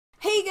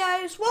Hey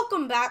guys,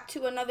 welcome back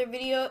to another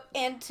video,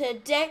 and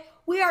today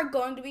we are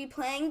going to be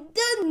playing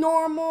the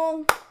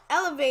normal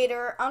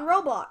elevator on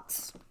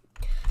Roblox.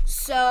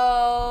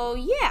 So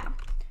yeah,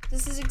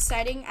 this is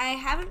exciting. I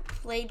haven't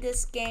played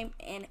this game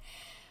in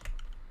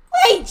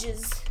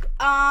ages.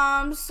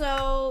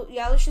 So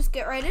yeah, let's just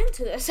get right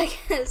into this, I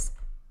guess.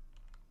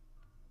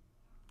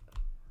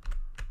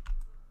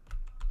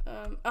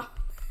 Oh,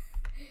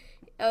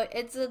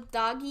 it's a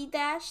doggy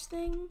dash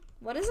thing.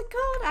 What is it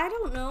called? I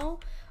don't know.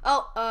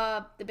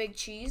 Oh, the big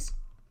cheese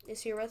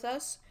is here with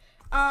us.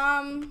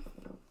 YouTube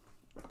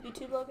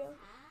logo.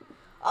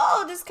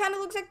 Oh, this kind of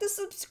looks like the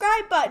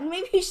subscribe button.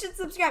 Maybe you should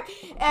subscribe.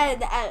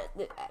 And I'm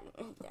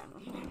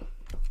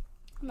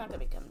not gonna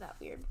become that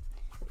weird.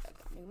 I got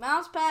a new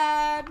mouse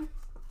pad.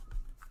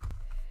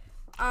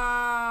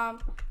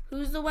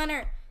 Who's the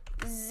winner?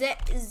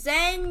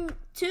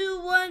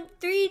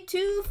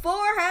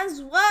 Zen21324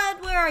 has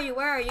won. Where are you?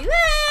 Where are you?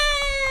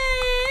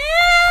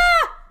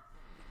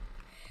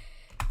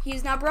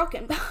 He's not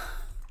broken.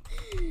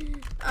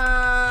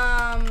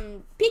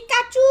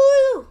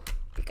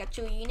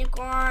 Pikachu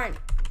unicorn.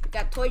 We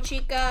got Toy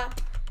Chica.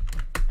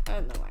 I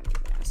don't know why I'm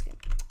even asking.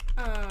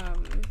 I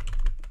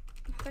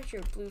thought you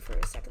were blue for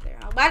a second there.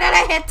 Why did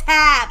I hit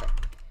tab?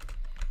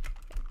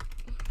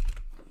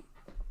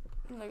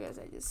 Look, guys,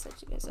 I just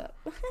set you guys up.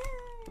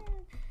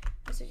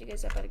 I set you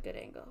guys up at a good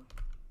angle.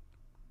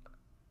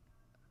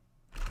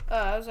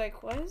 I was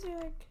like, what is it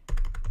like?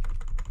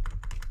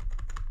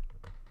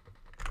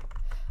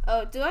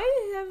 Oh, do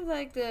I have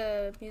like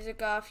the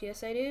music off?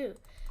 Yes, I do.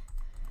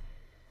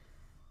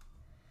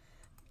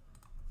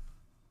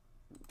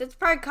 That's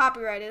probably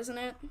copyright, isn't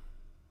it?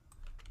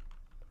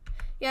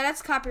 Yeah,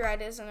 that's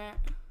copyright, isn't it?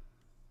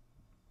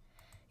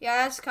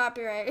 Yeah, that's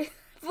copyright.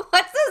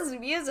 What's this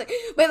music?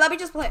 Wait, let me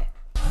just play.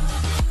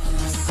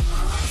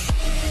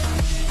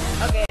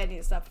 Okay, I need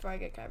to stop before I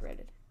get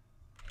copyrighted.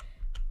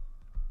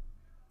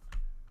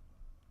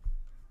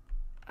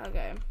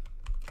 Okay,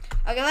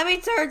 let me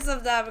turn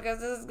some down because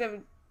this is gonna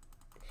be...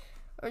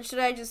 Or should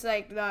I just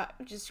like not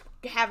just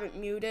have it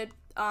muted?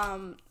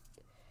 And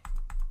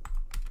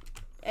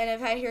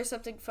if I hear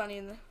something funny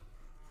in the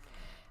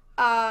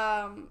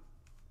okay,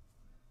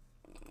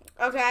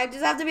 I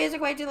just have the music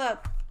way too loud.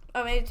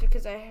 Oh, maybe it's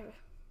because I have it.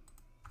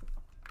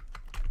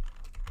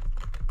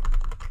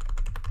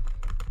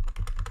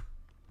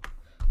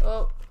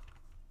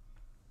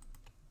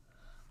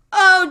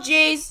 Oh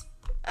jeez.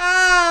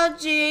 Oh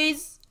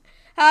jeez.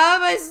 How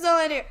am I still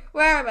in here?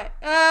 Where am I?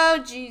 Oh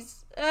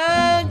jeez.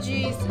 Oh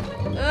jeez.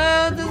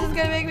 Oh, this is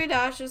gonna make me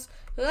nauseous.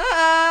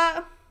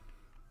 Ah.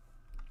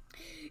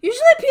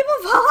 Usually people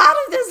fall out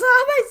of this.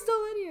 How am I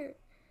still in here?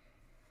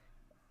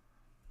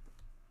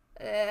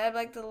 I'm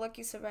like the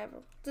lucky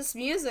survivor. This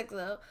music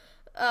though.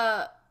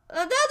 No,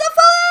 fall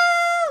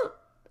out!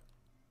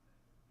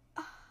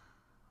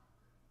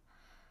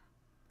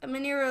 I'm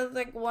in here with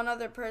like one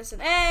other person.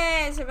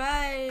 Hey, I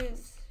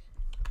survived.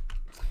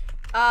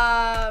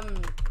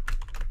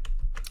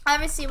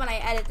 Obviously, when I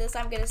edit this,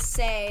 I'm gonna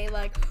say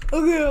like,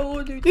 okay, I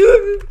want to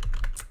do it.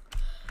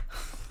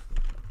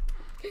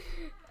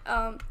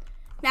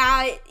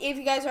 Now, if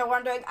you guys are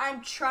wondering,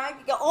 I'm trying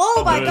to get.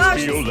 Oh my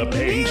gosh!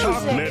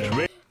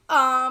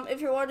 If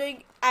you're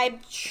wondering,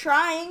 I'm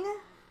trying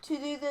to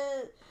do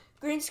the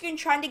green screen,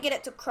 trying to get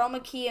it to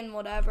chroma key and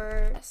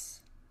whatever.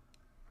 Yes.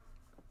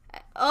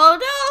 Oh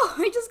no!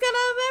 I just got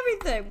out of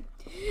everything.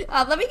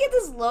 Let me get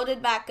this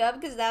loaded back up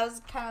because that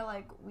was kind of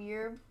like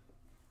weird.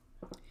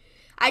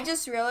 I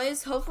just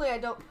realized, hopefully I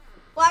don't,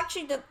 well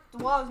actually the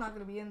wall is not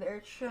going to be in there,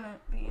 it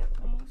shouldn't be at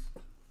least.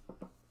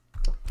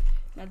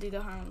 Now do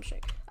the Harlem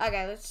Shake.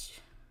 Okay, let's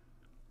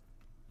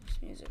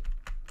music.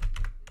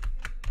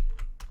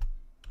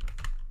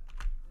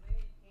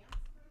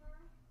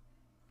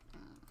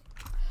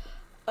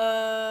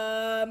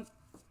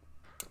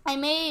 I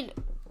made,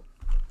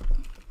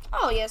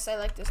 oh yes, I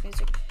like this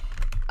music.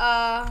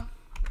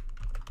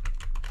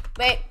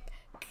 Wait,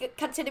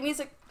 cut to the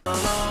music.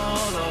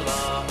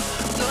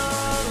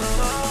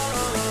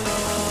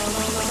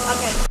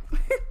 Okay,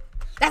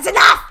 that's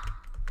enough!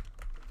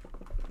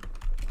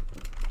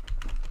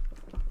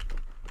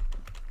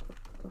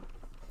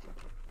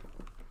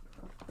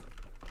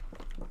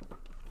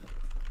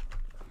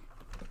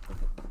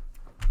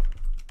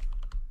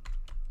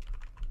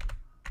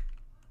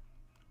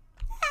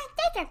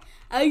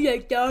 I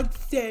like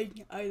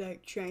dancing. I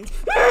like trains.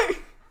 I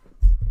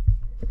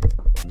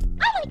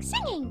like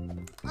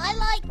singing. I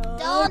like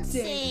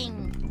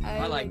dancing.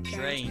 I like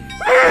trains.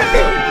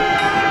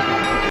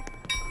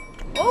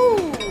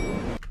 Oh.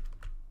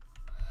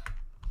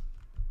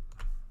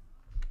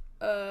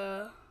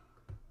 Let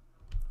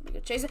me go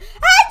chase it.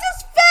 I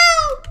just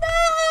fell. No.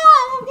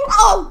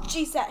 Oh,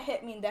 jeez, that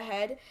hit me in the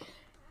head.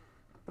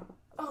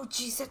 Oh,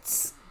 jeez, that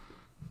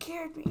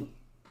scared me.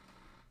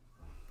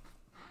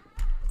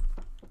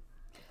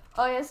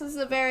 Oh yes, this is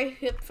a very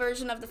hip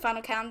version of the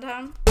Final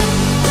Countdown.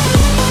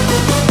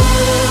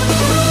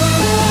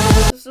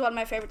 This is one of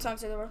my favorite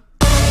songs in the world.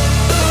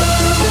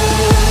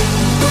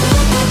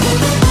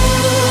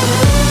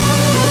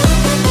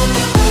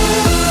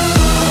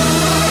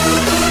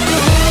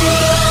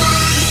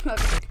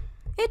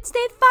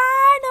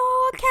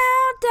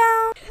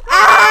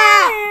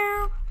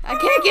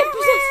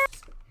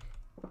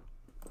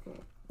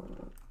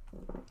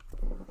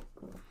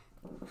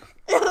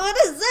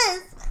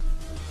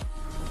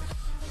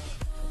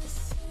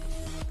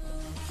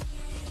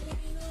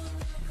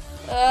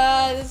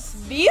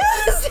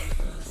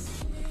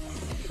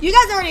 You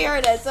guys already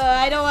heard it, so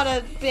I don't want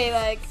to be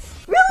like,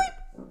 really?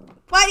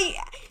 Why do you?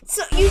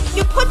 So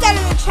you put that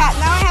in the chat.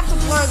 Now I have to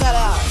blur that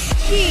out.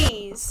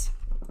 Jeez.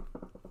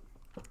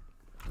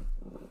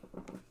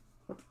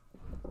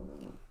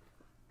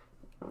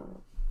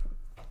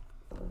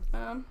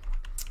 Oh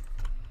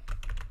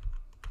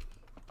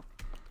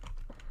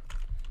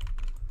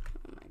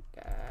my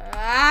gosh.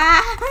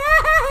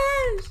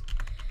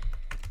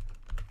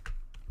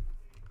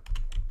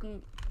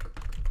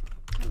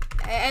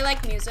 I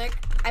like music.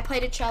 I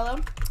played a cello.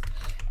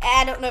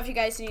 I don't know if you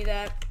guys knew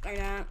that or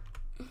not.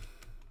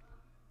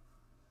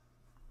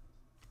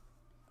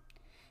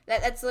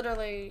 That's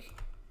literally...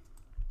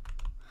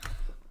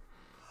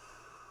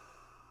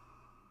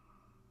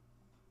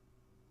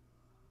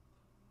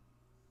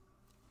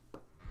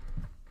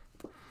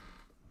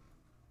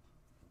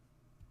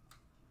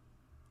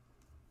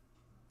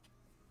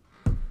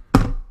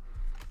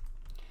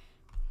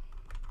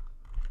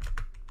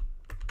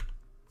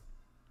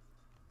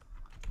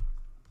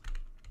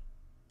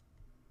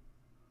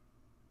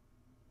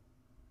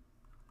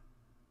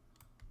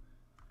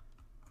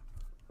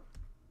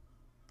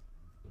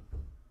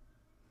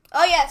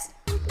 Oh, yes.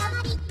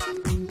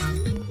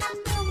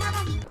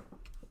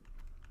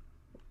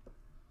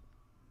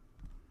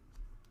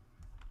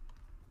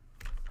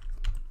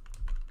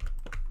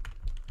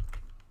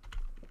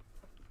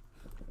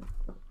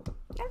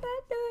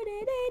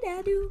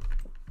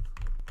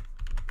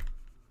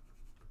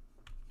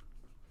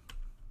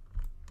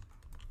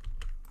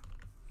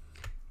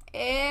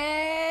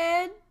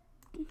 And...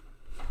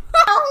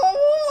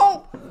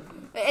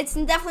 It's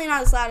definitely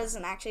not as loud as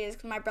it actually is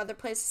because my brother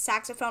plays the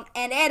saxophone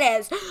and it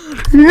is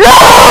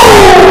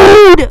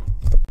loud.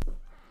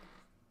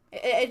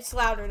 It's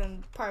louder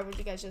than part of what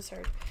you guys just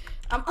heard.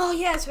 Oh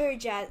yeah, it's very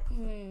jazz.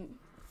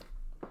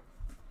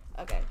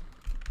 Okay.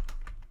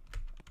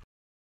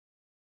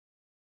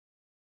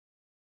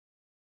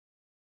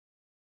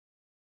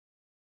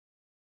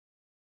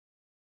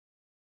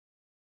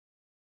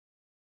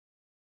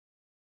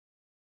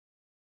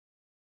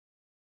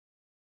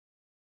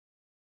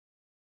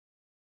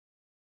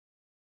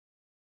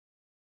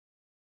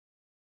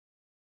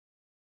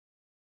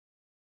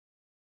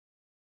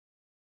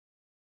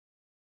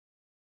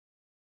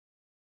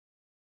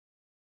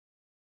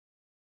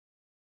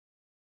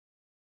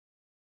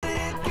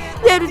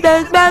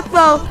 There's my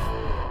phone.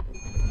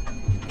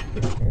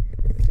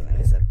 Let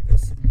me set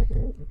this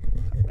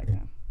back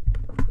down.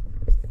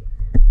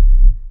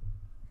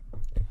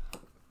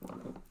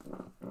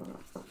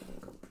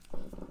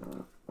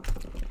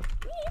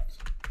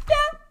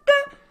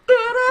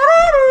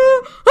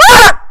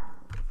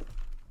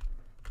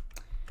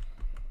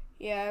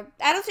 Yeah,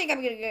 I don't think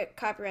I'm gonna get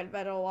copyrighted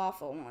by the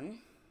waffle one.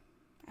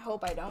 I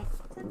hope I don't.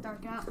 Is it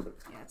dark out?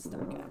 Yeah, it's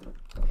dark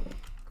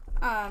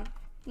out.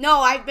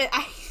 No, I.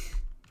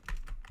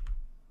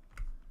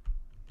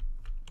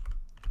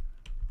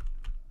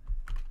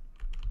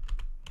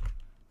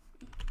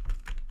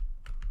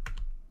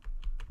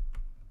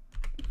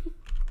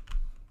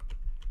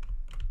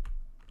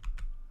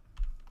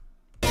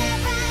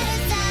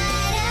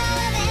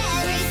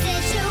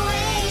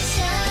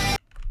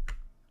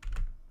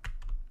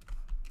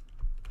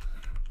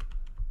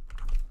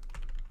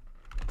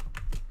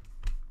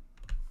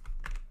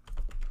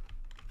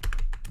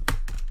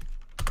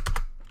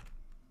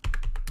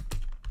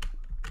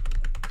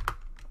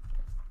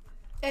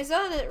 I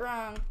spelled it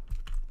wrong.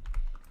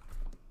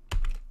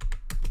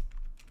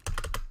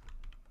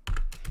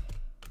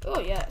 Oh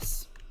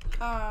yes.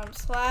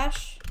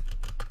 Slash.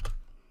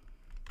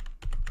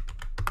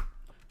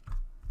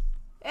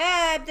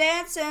 Yeah, I'm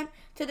dancing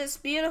to this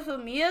beautiful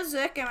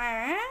music. Am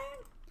I right?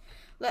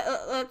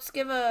 Let's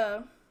give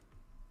a.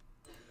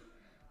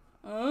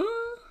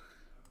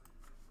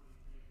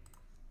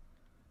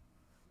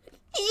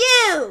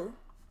 You.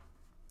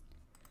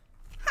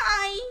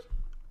 Hi.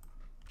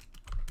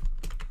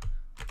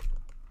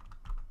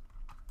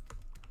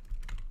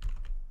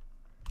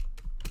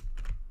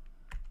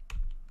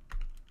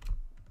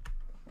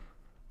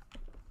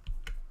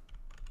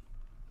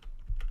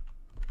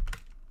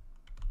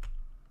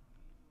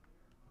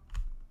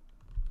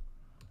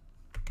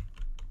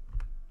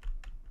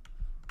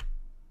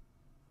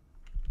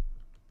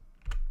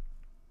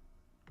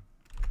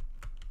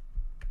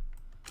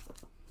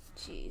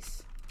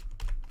 Jeez.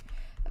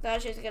 I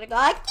thought she was gonna go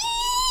like.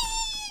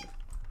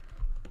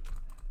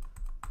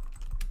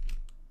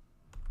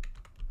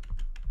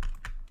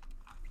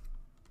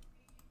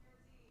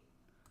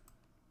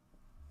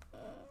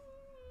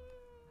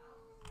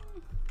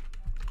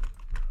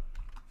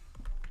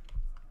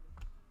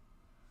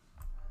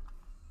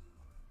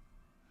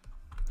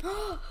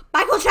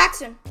 Michael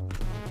Jackson.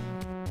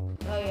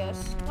 Oh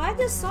yes. Why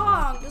this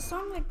song? This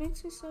song like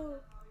makes me so.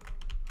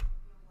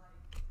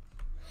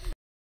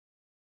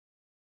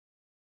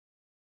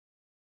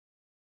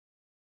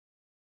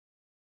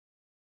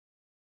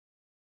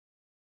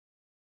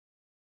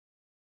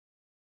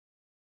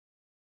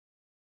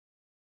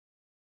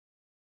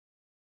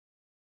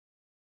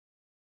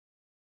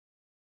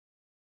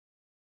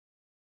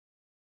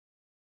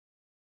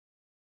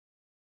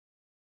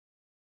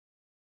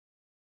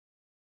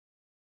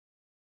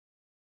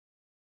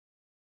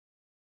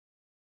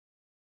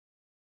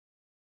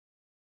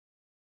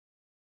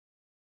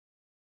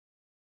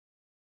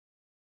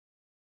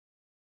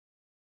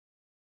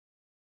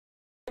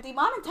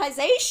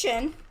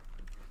 Demonetization?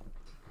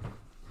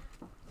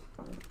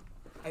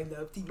 I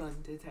love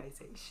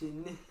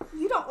demonetization.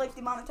 You don't like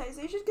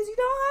demonetization because you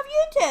don't have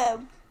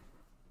YouTube.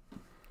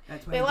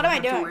 That's why Wait, you what don't am I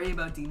have doing? to worry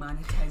about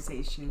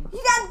demonetization.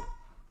 You got...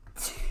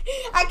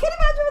 I can't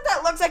imagine what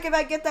that looks like if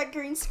I get that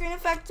green screen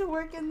effect to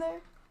work in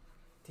there.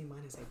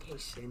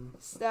 Demonetization.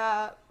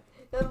 Stop.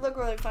 That would look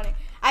really funny.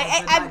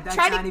 That's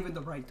not even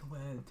the right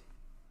word.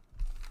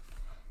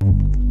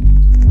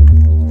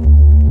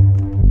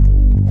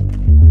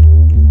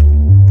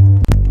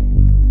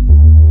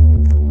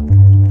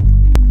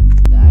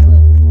 I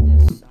love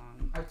this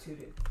song. I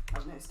tooted.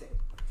 Have a nice day.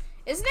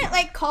 Isn't it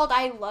like called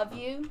 "I Love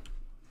You"?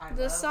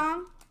 This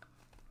song?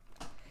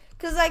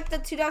 Cause like the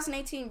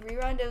 2018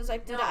 rerun, it was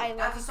like, "Did I love you?"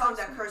 That's a song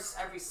that curses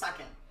every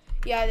second.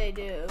 Yeah, they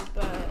do,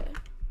 but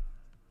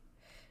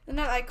isn't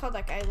that like called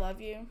like "I Love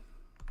You"?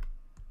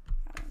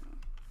 I don't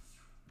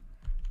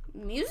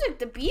know. Music,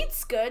 the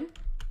beat's good.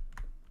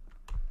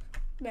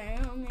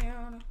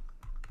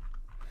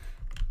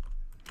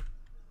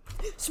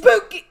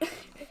 Spooky.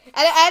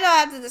 I don't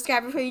have to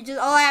describe it for you. Just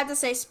all I have to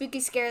say: spooky,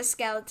 scary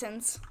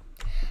skeletons.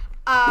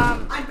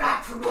 I'm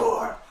back for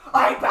more.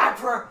 I'm back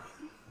for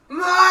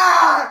more.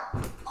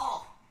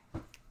 Oh.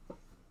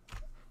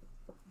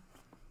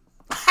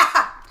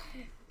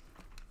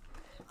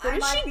 What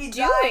is she be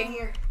doing?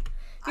 Here.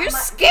 You're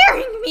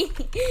scaring me.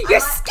 You're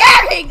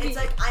scaring me. It's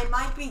like I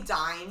might be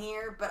dying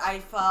here, but I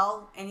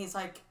fell, and he's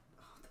like,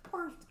 oh, the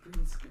poor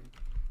green screen.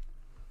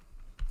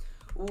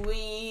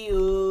 Wee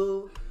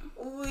woo,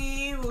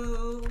 wee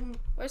woo.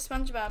 Where's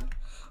SpongeBob?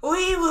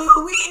 Wee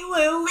woo, wee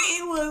woo,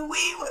 wee woo,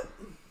 wee woo.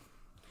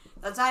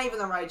 That's not even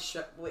the right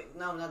show. Wait,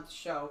 no, not the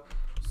show.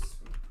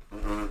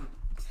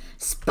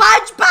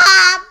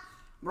 SpongeBob.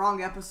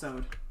 Wrong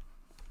episode.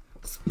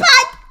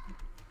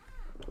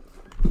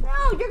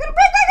 No, you're gonna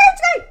break my green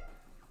screen.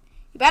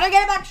 You better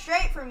get it back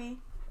straight for me.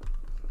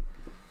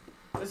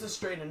 This is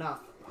straight enough.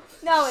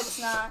 No, it's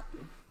not.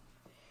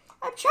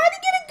 I'm trying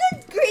to get a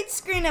good green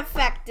screen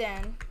effect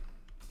in.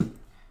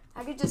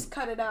 I could just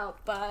cut it out,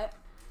 but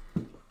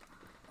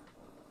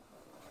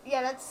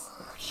yeah,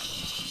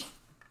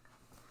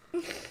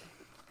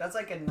 That's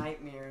like a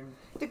nightmare.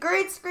 the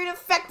green screen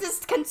effect is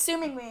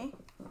consuming me.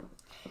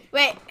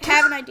 Wait, I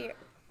have an idea.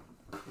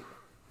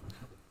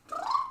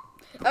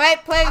 All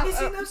right, play. Have you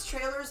seen those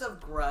trailers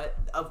of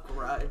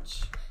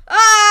Grudge?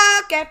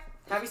 Okay.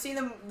 Have you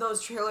seen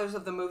those trailers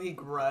of the movie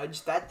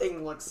Grudge? That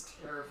thing looks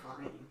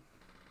terrifying.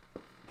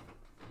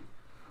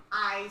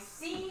 I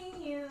see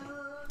you.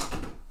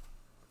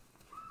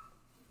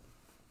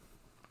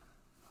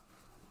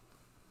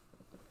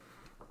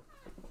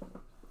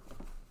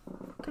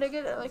 Could I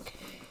get it like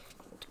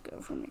to go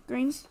over my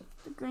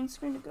the green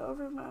screen to go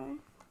over my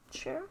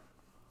chair?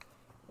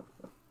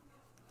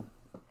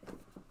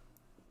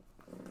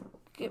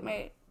 Get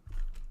my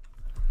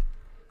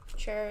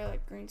chair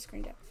like green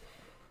screened out.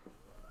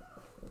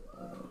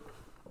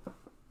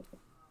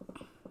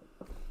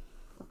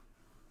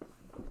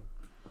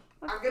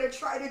 I'm gonna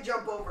try to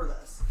jump over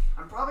this.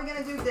 I'm probably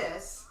gonna do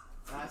this.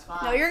 That's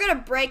fine. No, you're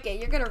gonna break it.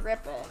 You're gonna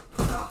rip it.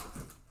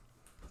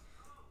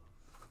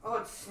 Oh,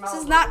 it smells.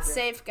 This is not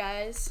safe,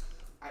 guys.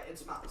 It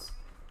smells.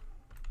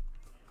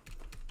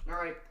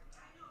 Alright.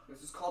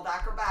 This is called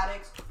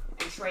acrobatics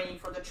and training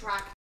for the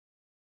track.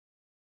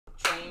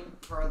 Train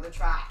for the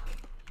track.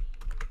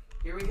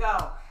 Here we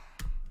go.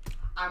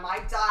 I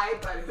might die,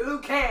 but who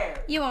cares?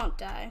 You won't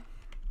die.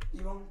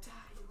 You won't die.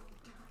 You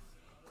won't die.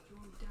 You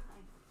won't die.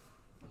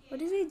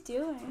 What is he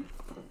doing?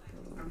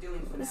 I'm doing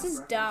FNAF This is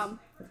reference. dumb.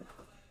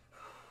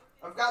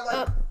 I've got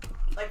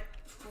like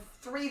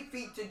 3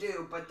 feet to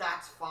do, but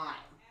that's fine.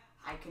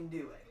 I can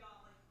do it.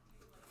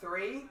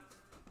 3.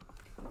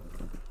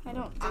 I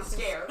don't. I'm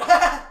scared.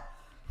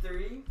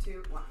 3,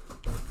 2, 1.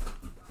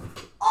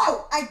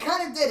 Oh, I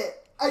kind of did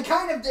it. I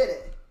kind of did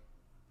it.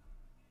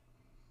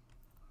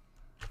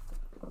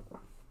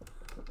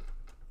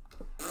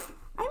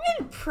 I'm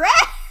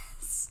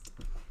impressed.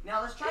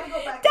 Now let's try to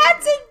go back.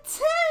 That's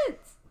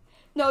intense.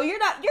 No, you're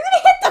not. You're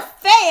gonna hit the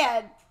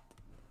fan.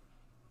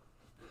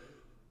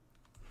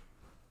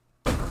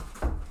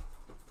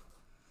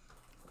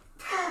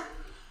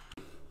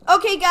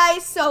 Okay,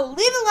 guys. So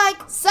leave a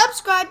like,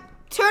 subscribe,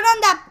 turn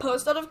on that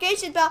post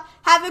notification bell.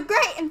 Have a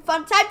great and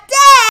fun time day.